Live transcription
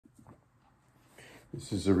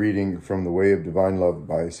This is a reading from The Way of Divine Love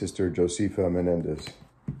by Sister Josefa Menendez.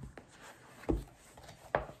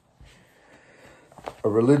 A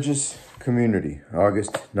religious community,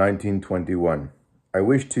 August 1921. I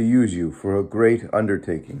wish to use you for a great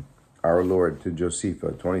undertaking. Our Lord to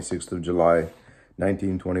Josefa, 26th of July,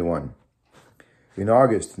 1921. In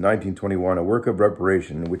August 1921, a work of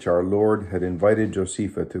reparation in which our Lord had invited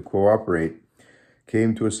Josefa to cooperate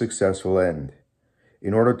came to a successful end.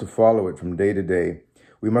 In order to follow it from day to day,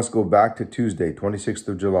 we must go back to Tuesday, 26th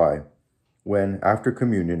of July, when, after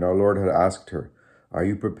communion, our Lord had asked her, "Are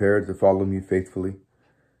you prepared to follow me faithfully?"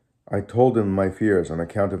 I told him my fears on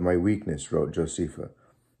account of my weakness, wrote Josefa,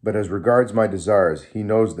 but as regards my desires, he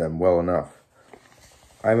knows them well enough.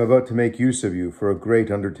 I am about to make use of you for a great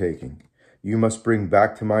undertaking. You must bring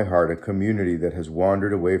back to my heart a community that has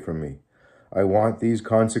wandered away from me. I want these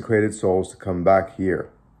consecrated souls to come back here.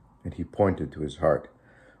 And he pointed to his heart.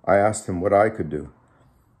 I asked him what I could do.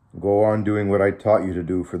 Go on doing what I taught you to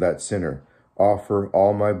do for that sinner. Offer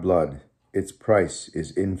all my blood. Its price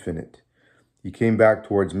is infinite. He came back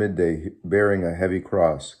towards midday, bearing a heavy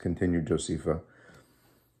cross, continued Josefa.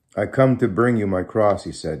 I come to bring you my cross,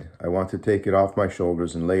 he said. I want to take it off my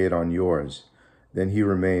shoulders and lay it on yours. Then he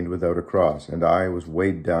remained without a cross, and I was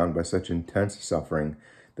weighed down by such intense suffering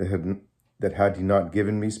that had he not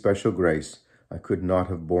given me special grace, I could not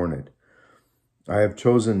have borne it. I have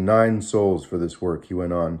chosen 9 souls for this work, he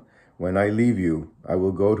went on. When I leave you, I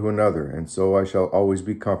will go to another, and so I shall always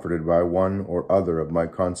be comforted by one or other of my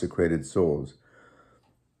consecrated souls.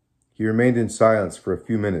 He remained in silence for a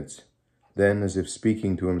few minutes. Then, as if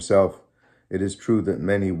speaking to himself, it is true that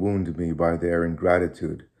many wound me by their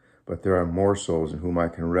ingratitude, but there are more souls in whom I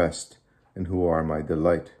can rest, and who are my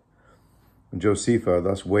delight. Josefa,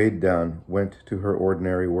 thus weighed down, went to her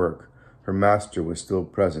ordinary work. Her master was still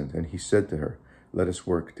present, and he said to her, "Let us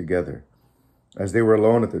work together." As they were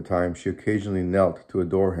alone at the time, she occasionally knelt to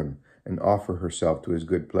adore him and offer herself to his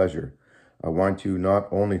good pleasure. I want you not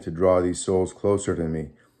only to draw these souls closer to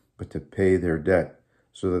me, but to pay their debt,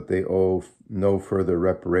 so that they owe no further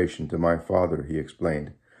reparation to my Father, he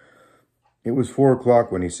explained. It was 4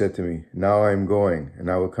 o'clock when he said to me, "Now I am going,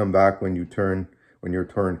 and I will come back when your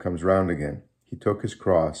turn comes round again." He took his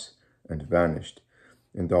cross and vanished,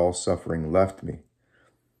 and all suffering left me.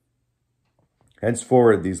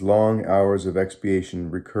 Henceforward, these long hours of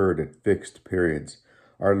expiation recurred at fixed periods,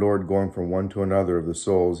 our Lord going from one to another of the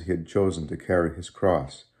souls he had chosen to carry his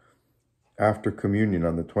cross. After communion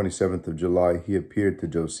on the 27th of July, he appeared to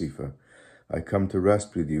Josefa. "I come to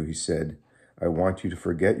rest with you," he said. "I want you to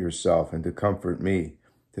forget yourself and to comfort me,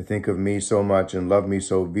 to think of me so much and love me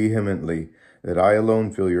so vehemently that I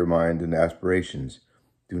alone fill your mind and aspirations.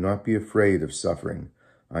 Do not be afraid of suffering.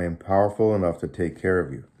 I am powerful enough to take care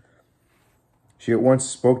of you." She at once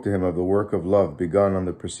spoke to him of the work of love begun on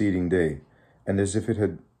the preceding day, and as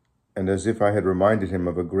if I had reminded him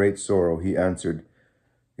of a great sorrow, he answered,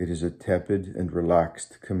 "It is a tepid and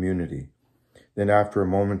relaxed community." Then after a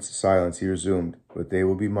moment's silence, he resumed, "But they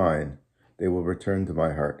will be mine. They will return to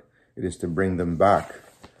my heart. It is to bring them back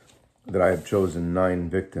that I have chosen 9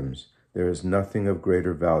 victims. There is nothing of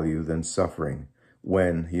greater value than suffering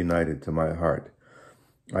when united to my heart.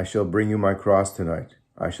 I shall bring you my cross tonight.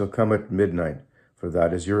 I shall come at midnight, for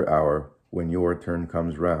that is your hour when your turn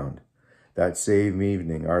comes round." That same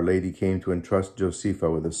evening, Our Lady came to entrust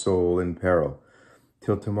Josefa with a soul in peril.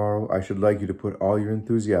 "Till tomorrow, I should like you to put all your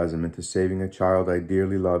enthusiasm into saving a child I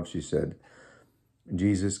dearly love," she said.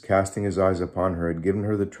 Jesus, casting his eyes upon her, had given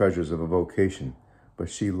her the treasures of a vocation, but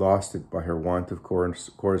she lost it by her want of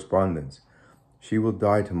correspondence. She will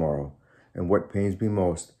die tomorrow, and what pains me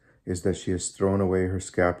most is that she has thrown away her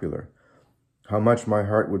scapular. How much my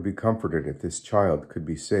heart would be comforted if this child could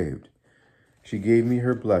be saved. She gave me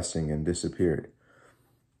her blessing and disappeared.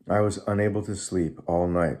 I was unable to sleep all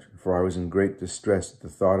night, for I was in great distress at the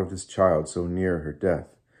thought of this child so near her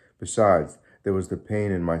death. Besides, there was the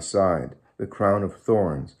pain in my side, the crown of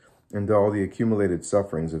thorns, and all the accumulated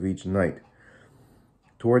sufferings of each night.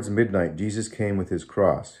 Towards midnight, Jesus came with his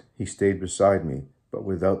cross. He stayed beside me, but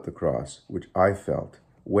without the cross, which I felt,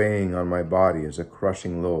 weighing on my body as a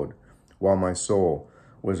crushing load, while my soul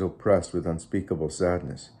was oppressed with unspeakable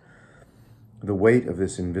sadness. The weight of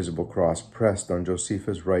this invisible cross pressed on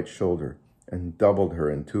Josefa's right shoulder and doubled her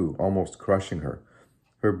in 2, almost crushing her.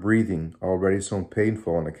 Her breathing, already so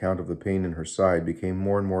painful on account of the pain in her side, became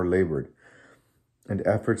more and more labored, and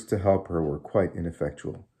efforts to help her were quite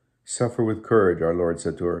ineffectual. "Suffer with courage," our Lord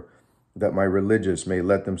said to her, "that my religious may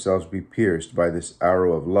let themselves be pierced by this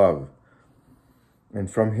arrow of love." And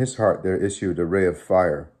from his heart there issued a ray of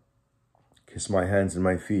fire. "Kiss my hands and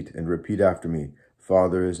my feet, and repeat after me,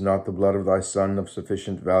 Father, is not the blood of thy Son of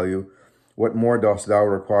sufficient value? What more dost thou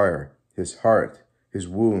require? His heart, his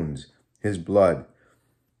wounds, his blood.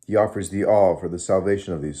 He offers thee all for the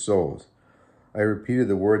salvation of these souls. I repeated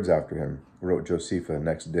the words after him, wrote Josefa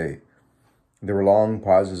next day. There were long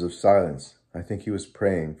pauses of silence. I think he was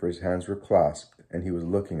praying, for his hands were clasped, and he was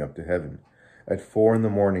looking up to heaven. At 4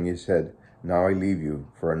 a.m, he said, Now I leave you,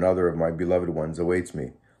 for another of my beloved ones awaits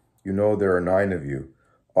me. You know there are 9 of you,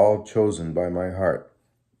 all chosen by my heart.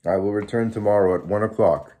 I will return tomorrow at 1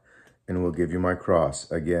 o'clock, and will give you my cross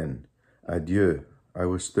again. Adieu. I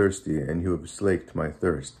was thirsty, and you have slaked my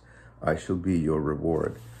thirst. I shall be your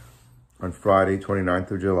reward. On Friday,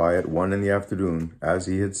 29th of July, at 1 p.m, as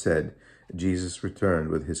he had said, Jesus returned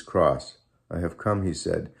with his cross. I have come, he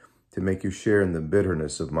said, to make you share in the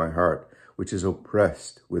bitterness of my heart, which is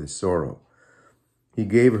oppressed with sorrow. He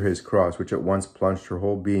gave her his cross, which at once plunged her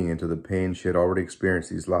whole being into the pain she had already experienced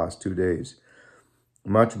these last 2 days.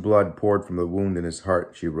 Much blood poured from the wound in his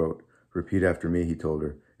heart, she wrote. Repeat after me, he told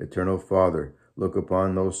her. Eternal Father, look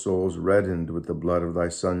upon those souls reddened with the blood of thy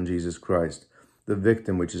Son, Jesus Christ, the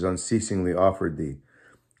victim which is unceasingly offered thee.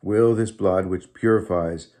 Will this blood, which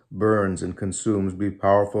purifies, burns, and consumes, be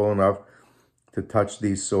powerful enough to touch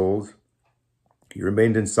these souls? He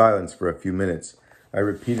remained in silence for a few minutes. I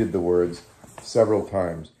repeated the words several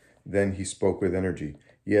times. Then he spoke with energy.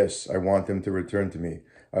 Yes, I want them to return to me.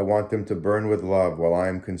 I want them to burn with love while I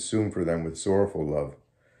am consumed for them with sorrowful love.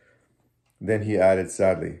 Then he added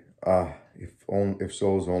sadly, if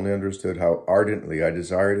souls only understood how ardently I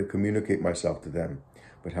desire to communicate myself to them,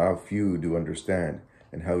 but how few do understand,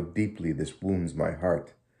 and how deeply this wounds my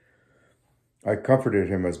heart. I comforted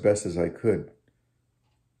him as best as I could,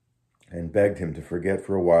 and begged him to forget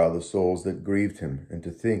for a while the souls that grieved him, and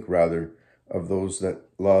to think rather of those that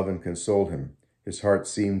love and console him. His heart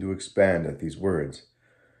seemed to expand at these words.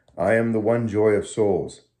 I am the one joy of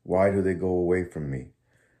souls. Why do they go away from me?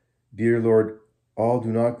 Dear Lord, all do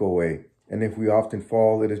not go away, and if we often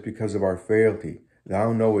fall, it is because of our frailty.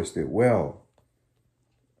 Thou knowest it well.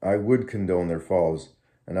 I would condone their falls,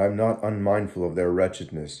 and I am not unmindful of their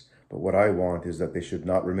wretchedness, but what I want is that they should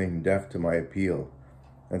not remain deaf to my appeal,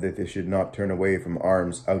 and that they should not turn away from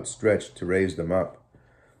arms outstretched to raise them up.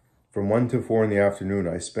 From 1 to 4 p.m,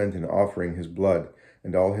 I spent in offering his blood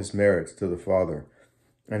and all his merits to the Father,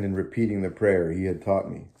 and in repeating the prayer he had taught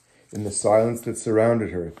me. In the silence that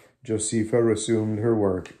surrounded her, Josefa resumed her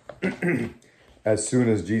work as soon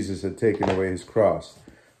as Jesus had taken away his cross,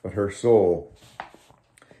 but her soul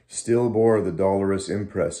still bore the dolorous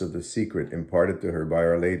impress of the secret imparted to her by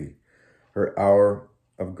Our Lady. Her hour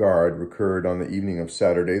of guard recurred on the evening of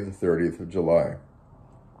Saturday, the 30th of July.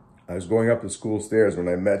 I was going up the school stairs when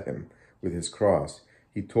I met him with his cross.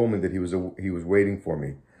 He told me that he was waiting for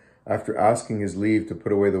me. After asking his leave to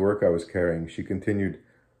put away the work I was carrying, she continued,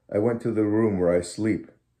 I went to the room where I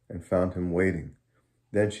sleep and found him waiting.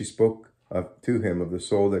 Then she spoke to him of the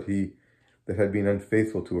soul that had been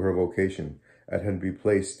unfaithful to her vocation and had been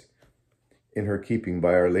placed in her keeping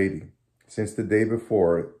by Our Lady. Since the day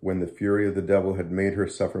before, when the fury of the devil had made her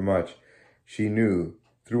suffer much, she knew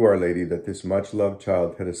through Our Lady that this much-loved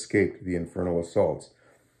child had escaped the infernal assaults.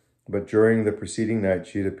 But during the preceding night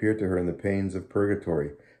she had appeared to her in the pains of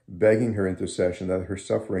purgatory, begging her intercession that her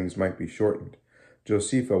sufferings might be shortened.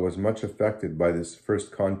 Josefa was much affected by this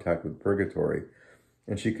first contact with purgatory,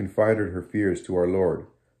 and she confided her fears to our Lord.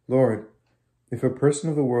 Lord, if a person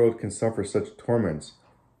of the world can suffer such torments,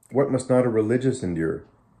 what must not a religious endure?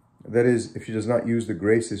 That is, if she does not use the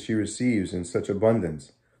graces she receives in such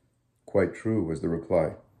abundance. Quite true, was the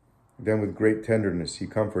reply. Then with great tenderness he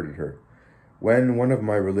comforted her. When one of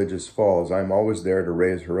my religious falls, I am always there to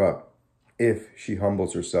raise her up, if she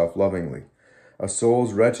humbles herself lovingly. A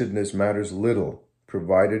soul's wretchedness matters little,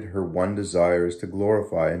 provided her one desire is to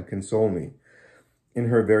glorify and console me. In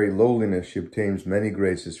her very lowliness she obtains many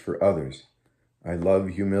graces for others. I love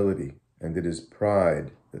humility, and it is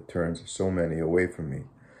pride that turns so many away from me.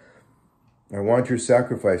 I want your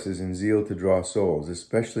sacrifices and zeal to draw souls,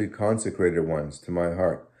 especially consecrated ones, to my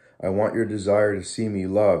heart. I want your desire to see me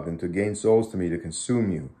loved and to gain souls to me to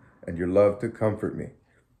consume you, and your love to comfort me.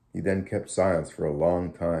 He then kept silence for a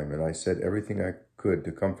long time, and I said everything I could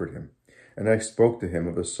to comfort him. And I spoke to him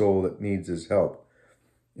of a soul that needs his help.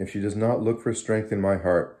 If she does not look for strength in my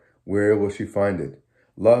heart, where will she find it?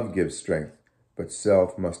 Love gives strength, but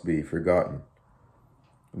self must be forgotten.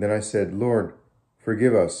 Then I said, Lord,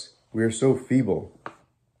 forgive us. We are so feeble.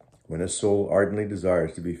 When a soul ardently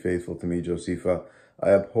desires to be faithful to me, Josefa,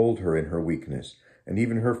 I uphold her in her weakness, and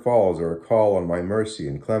even her falls are a call on my mercy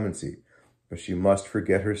and clemency. But she must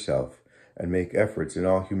forget herself and make efforts in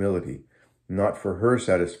all humility, not for her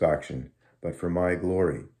satisfaction, but for my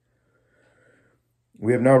glory.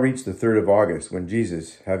 We have now reached the 3rd of August, when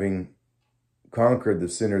Jesus, having conquered the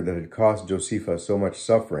sinner that had cost Josefa so much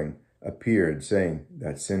suffering, appeared, saying,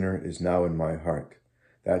 "That sinner is now in my heart."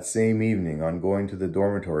 That same evening, on going to the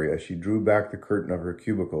dormitory, as she drew back the curtain of her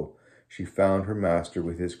cubicle, she found her master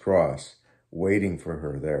with his cross, waiting for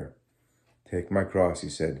her there. "Take my cross," he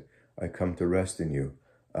said. "I come to rest in you."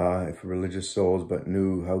 Ah, if religious souls but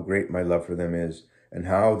knew how great my love for them is, and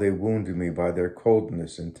how they wounded me by their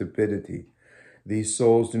coldness and tepidity. These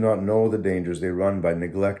souls do not know the dangers they run by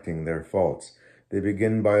neglecting their faults. They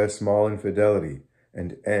begin by a small infidelity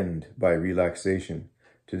and end by relaxation.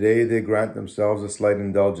 Today they grant themselves a slight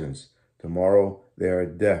indulgence. Tomorrow they are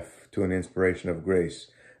deaf to an inspiration of grace,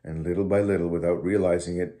 and little by little, without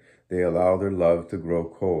realizing it, they allow their love to grow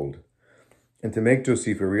cold. And to make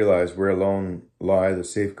Josefa realize where alone lie the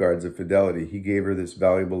safeguards of fidelity, he gave her this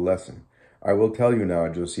valuable lesson. "I will tell you now,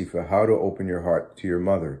 Josefa, how to open your heart to your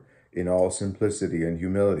mother in all simplicity and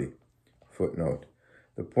humility." Footnote.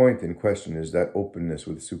 The point in question is that openness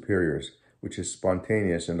with superiors, which is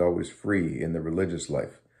spontaneous and always free in the religious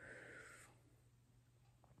life.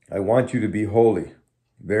 "I want you to be holy,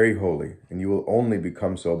 very holy, and you will only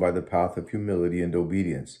become so by the path of humility and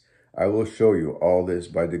obedience. I will show you all this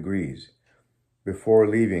by degrees." Before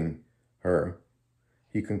leaving her,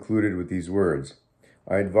 he concluded with these words,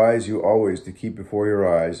 "I advise you always to keep before your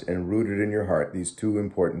eyes and rooted in your heart these two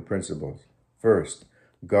important principles. First,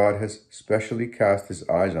 God has specially cast his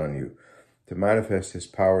eyes on you to manifest his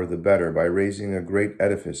power the better by raising a great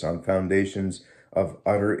edifice on foundations of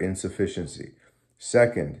utter insufficiency.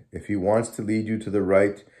 Second, if he wants to lead you to the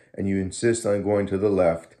right and you insist on going to the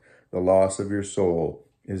left, the loss of your soul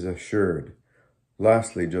is assured.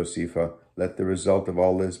 Lastly, Josefa, let the result of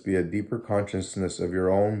all this be a deeper consciousness of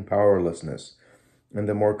your own powerlessness and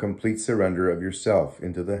a more complete surrender of yourself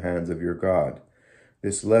into the hands of your God.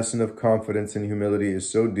 This lesson of confidence and humility is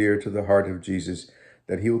so dear to the heart of Jesus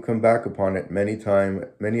that he will come back upon it many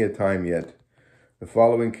a time yet. The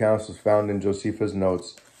following counsels found in Josefa's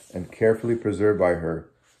notes and carefully preserved by her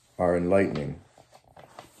are enlightening.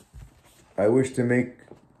 "I wish to make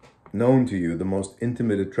known to you the most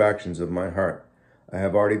intimate attractions of my heart. I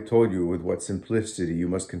have already told you with what simplicity you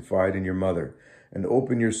must confide in your mother, and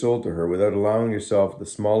open your soul to her without allowing yourself the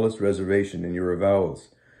smallest reservation in your avowals.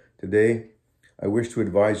 Today, I wish to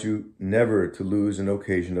advise you never to lose an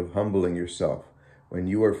occasion of humbling yourself. When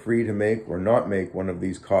you are free to make or not make one of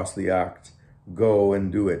these costly acts, go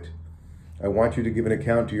and do it. I want you to give an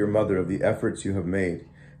account to your mother of the efforts you have made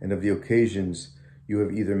and of the occasions you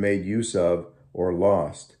have either made use of or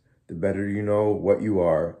lost. The better you know what you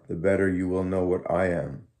are, the better you will know what I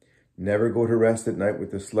am. Never go to rest at night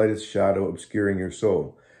with the slightest shadow obscuring your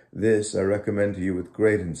soul. This I recommend to you with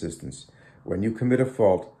great insistence. When you commit a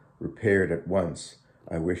fault, repair it at once.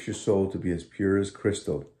 I wish your soul to be as pure as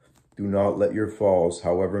crystal. Do not let your falls,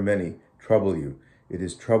 however many, trouble you. It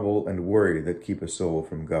is trouble and worry that keep a soul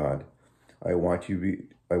from God. I want you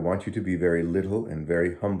to be very little and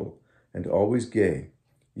very humble, and always gay.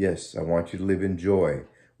 Yes, I want you to live in joy,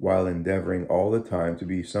 while endeavoring all the time to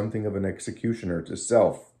be something of an executioner to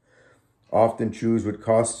self. Often choose what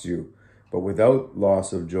costs you, but without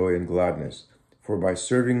loss of joy and gladness. For by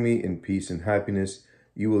serving me in peace and happiness,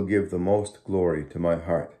 you will give the most glory to my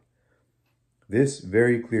heart." This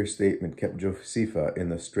very clear statement kept Josefa in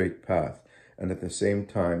the straight path, and at the same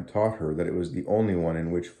time taught her that it was the only one in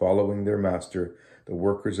which, following their master, the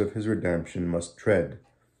workers of his redemption must tread.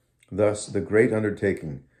 Thus the great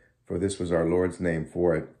undertaking, for this was our Lord's name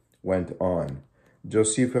for it, went on.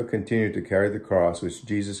 Josefa continued to carry the cross which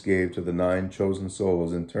Jesus gave to the 9 chosen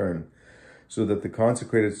souls in turn, so that the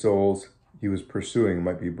consecrated souls he was pursuing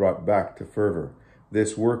might be brought back to fervor.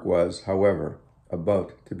 This work was, however,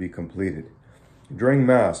 about to be completed. During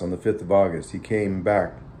Mass on the 5th of August, he came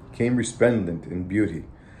resplendent in beauty.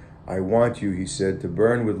 "I want you," he said, "to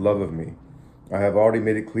burn with love of me. I have already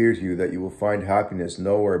made it clear to you that you will find happiness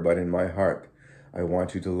nowhere but in my heart. I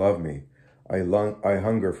want you to love me. I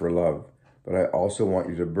hunger for love, but I also want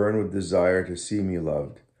you to burn with desire to see me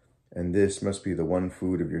loved. And this must be the one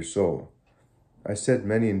food of your soul." I said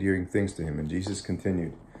many endearing things to him, and Jesus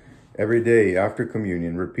continued, "Every day after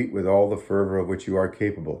communion, repeat with all the fervor of which you are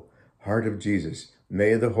capable, 'Heart of Jesus,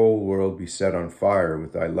 may the whole world be set on fire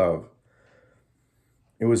with thy love.'"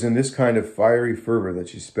 It was in this kind of fiery fervor that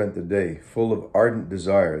she spent the day, full of ardent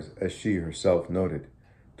desires, as she herself noted.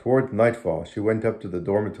 Toward nightfall, she went up to the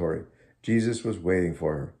dormitory. Jesus was waiting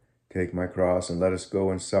for her. "Take my cross and let us go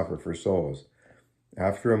and suffer for souls."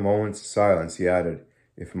 After a moment's silence, he added,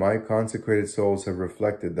 "If my consecrated souls have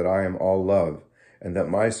reflected that I am all love, and that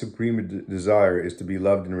my supreme desire is to be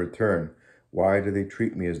loved in return, Why do they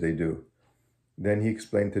treat me as they do? Then he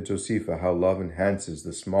explained to Josefa how love enhances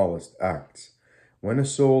the smallest acts. When a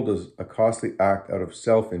soul does a costly act out of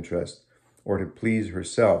self-interest, or to please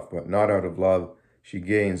herself, but not out of love, she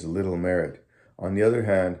gains little merit. On the other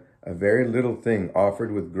hand, a very little thing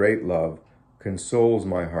offered with great love consoles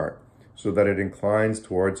my heart, so that it inclines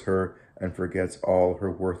towards her and forgets all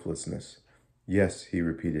her worthlessness. Yes, he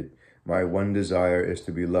repeated, my one desire is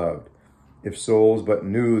to be loved. If souls but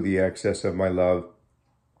knew the excess of my love,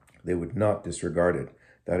 they would not disregard it.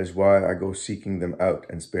 That is why I go seeking them out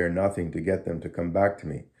and spare nothing to get them to come back to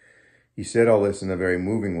me. He said all this in a very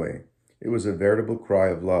moving way. It was a veritable cry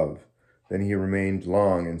of love. Then he remained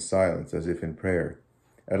long in silence, as if in prayer.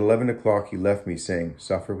 At 11 o'clock he left me, saying,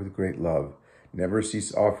 Suffer with great love. Never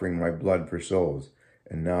cease offering my blood for souls.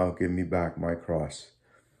 And now give me back my cross.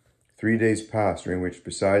 3 days passed, during which,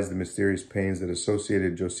 besides the mysterious pains that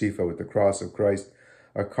associated Josefa with the cross of Christ,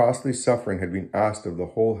 a costly suffering had been asked of the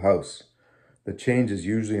whole house. The changes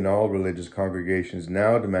usually in all religious congregations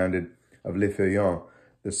now demanded of les Feuillants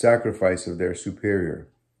the sacrifice of their superior.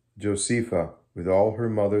 Josefa, with all her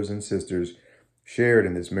mothers and sisters, shared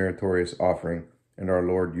in this meritorious offering, and our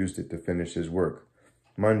Lord used it to finish his work.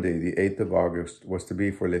 Monday, the 8th of August, was to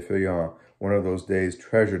be for les Feuillants one of those days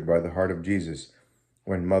treasured by the heart of Jesus,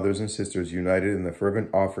 when mothers and sisters united in the fervent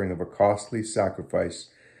offering of a costly sacrifice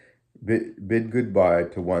bid goodbye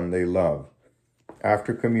to one they love.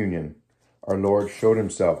 After communion, our Lord showed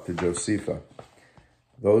himself to Josefa.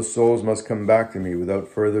 Those souls must come back to me without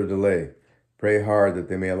further delay. Pray hard that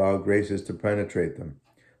they may allow graces to penetrate them.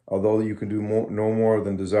 Although you can do no more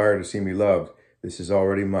than desire to see me loved, this is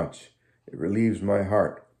already much. It relieves my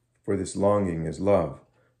heart, for this longing is love.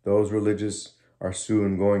 Those religious are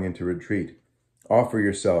soon going into retreat. Offer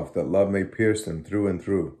yourself that love may pierce them through and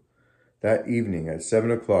through. That evening at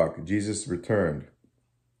 7 o'clock, Jesus returned,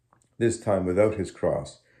 this time without his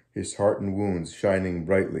cross, his heart and wounds shining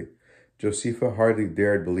brightly. Josefa hardly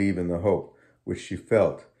dared believe in the hope which she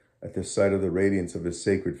felt at the sight of the radiance of his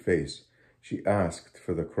sacred face. She asked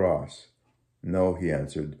for the cross. No, he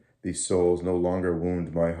answered, these souls no longer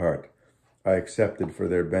wound my heart. I accepted for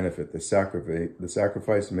their benefit the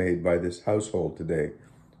sacrifice made by this household today,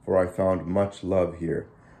 for I found much love here.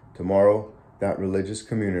 Tomorrow, that religious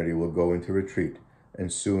community will go into retreat,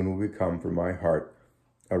 and soon will become for my heart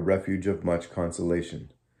a refuge of much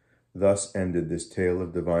consolation. Thus ended this tale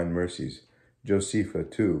of divine mercies. Josefa,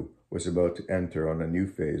 too, was about to enter on a new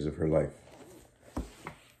phase of her life.